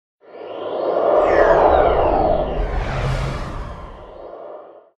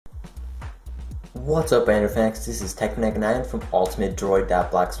What's up, Android fans? This is TechNeg9 from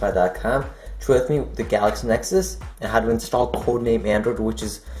ultimatedroid.blogspot.com. Today with me with the Galaxy Nexus and how to install Codename Android, which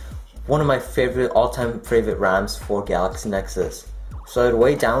is one of my all-time favorite ROMs for Galaxy Nexus. So right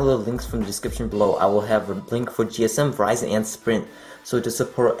away, download the links from the description below. I will have a link for GSM, Verizon, and Sprint. So to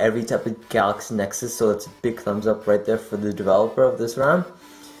support every type of Galaxy Nexus, so it's a big thumbs up right there for the developer of this ROM.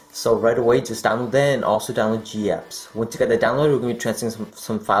 So right away, just download that and also download GApps. Once you get that downloaded, we're going to be transferring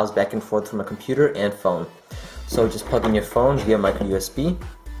some files back and forth from a computer and phone. So just plug in your phone via micro USB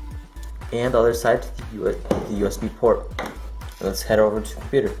and the other side to the USB port. Let's head over to the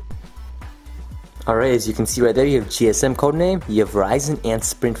computer. Alright, as you can see right there, you have GSM Codename, you have Verizon and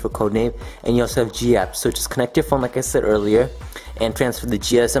Sprint for Codename, and you also have GApps. So just connect your phone like I said earlier, and transfer the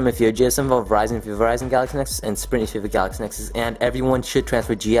GSM if you're a GSM, or Verizon if you're Verizon Galaxy Nexus, and Sprint if you have a Galaxy Nexus. And everyone should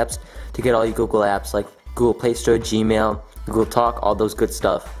transfer GApps to get all your Google apps like Google Play Store, Gmail, Google Talk, all those good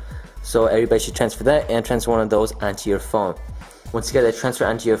stuff. So everybody should transfer that and transfer one of those onto your phone. Once you get that transfer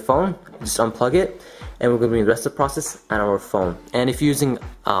onto your phone, just unplug it, and we're going to bring the rest of the process on our phone. And if you're using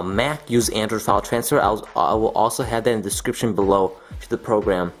Mac, use Android file transfer. I will also have that in the description below to the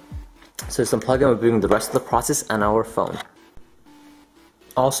program. So just unplug it and we're bringing the rest of the process on our phone.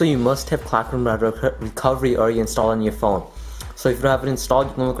 Also, you must have Clock Recovery already installed on your phone. So if you don't have it installed,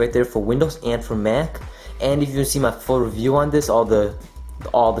 you can look right there for Windows and for Mac. And if you want to see my full review on this, all the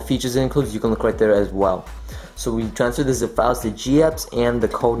features it includes, you can look right there as well. So we transfer the zip files to GApps and the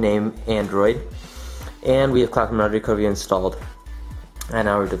Codename Android. And we have Clock Recovery installed on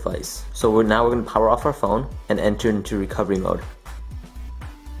our device. So now we're going to power off our phone and enter into recovery mode.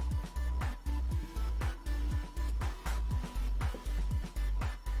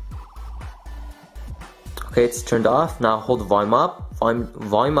 Okay, it's turned off. Now hold the volume up,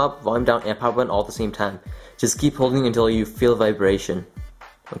 volume down, and power button all at the same time. Just keep holding until you feel vibration.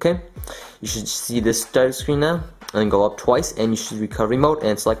 Okay? You should see this start screen now, and then go up twice, and you should recovery mode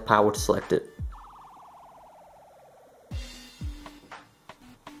and select power to select it.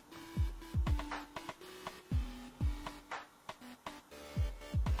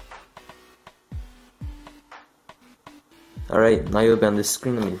 Alright, now you'll be on this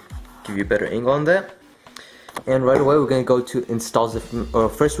screen. Let me give you a better angle on that. And right away we're going to go to install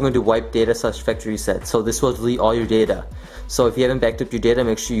first we're going to do wipe data / factory reset. So this will delete all your data. So if you haven't backed up your data,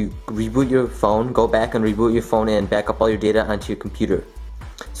 make sure you reboot your phone, go back and reboot your phone and back up all your data onto your computer.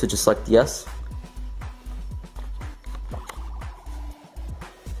 So just select yes.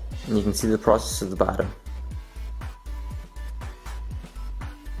 And you can see the process at the bottom.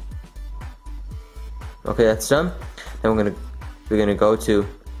 Okay, that's done. Then we're gonna go to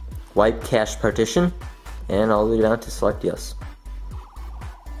wipe cache partition and all the way down to select yes.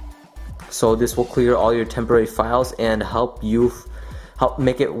 So this will clear all your temporary files and help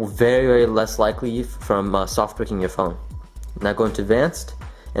make it very less likely from soft breaking your phone. Now go into advanced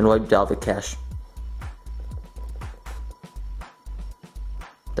and wipe Dalvik cache.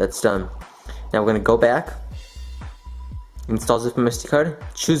 That's done. Now we're gonna go back, install zip from SD card,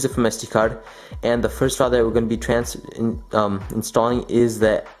 choose zip from SD card, and the first file that we're going to be installing is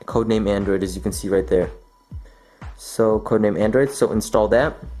the Codename Android, as you can see right there. So Codename Android, so install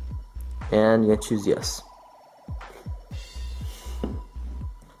that, and you're going to choose yes.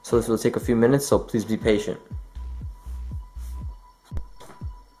 So this will take a few minutes, so please be patient.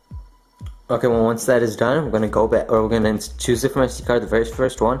 Okay, well once that is done, we're going to go back, or we're going to choose it from SD card, the very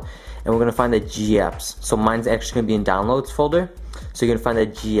first one, and we're going to find the GApps. So mine's actually going to be in downloads folder, so you're going to find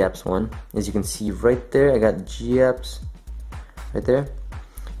that GApps one. As you can see right there, I got GApps right there, and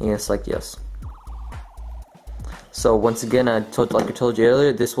you're going to select yes. So once again, like I told you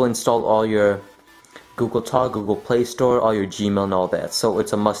earlier, this will install all your Google Talk, Google Play Store, all your Gmail and all that. So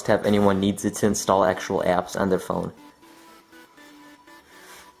it's a must-have. Anyone needs it to install actual apps on their phone.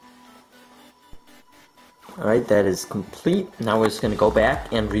 Alright, that is complete. Now we're just going to go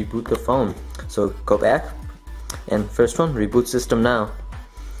back and reboot the phone. So go back, and first one, Reboot System now.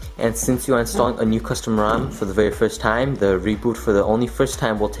 And since you are installing a new custom ROM for the very first time, the reboot for the only first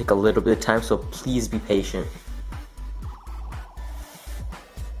time will take a little bit of time, so please be patient.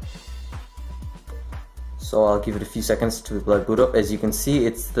 So I'll give it a few seconds to let boot up. As you can see,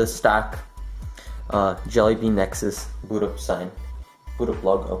 it's the stock Jelly Bean Nexus boot up sign, boot up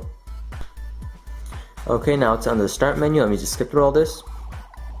logo. Okay, now it's on the start menu. Let me just skip through all this.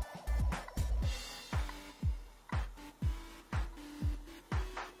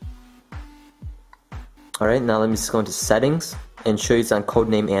 Alright, now let me just go into settings and show you it's on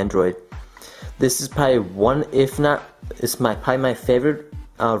Codename Android. This is probably one, if not, it's probably my favorite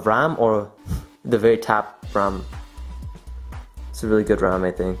ROM, or the very top ROM. It's a really good ROM,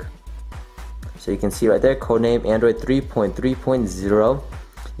 I think. So you can see right there, Codename Android 3.3.0.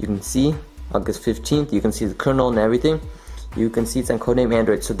 You can see August 15th. You can see the kernel and everything. You can see it's on Codename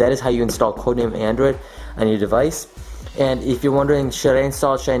Android. So that is how you install Codename Android on your device. And if you're wondering, should I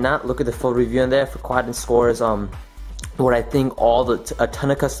install it, should I not, look at the full review in there for quad and scores. What I think, a ton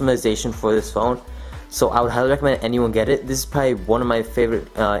of customization for this phone. So I would highly recommend anyone get it. This is probably one of my favorite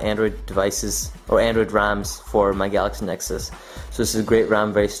Android devices or Android RAMs for my Galaxy Nexus. So this is a great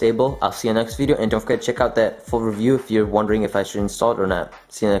RAM, very stable. I'll see you in the next video, and don't forget to check out that full review if you're wondering if I should install it or not.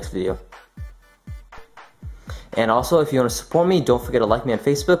 See you in the next video. And also, if you want to support me, don't forget to like me on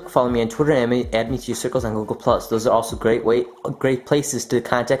Facebook, follow me on Twitter, and add me to your circles on Google+. Those are also great places to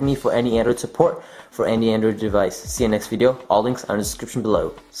contact me for any Android support for any Android device. See you in the next video. All links are in the description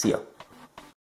below. See ya.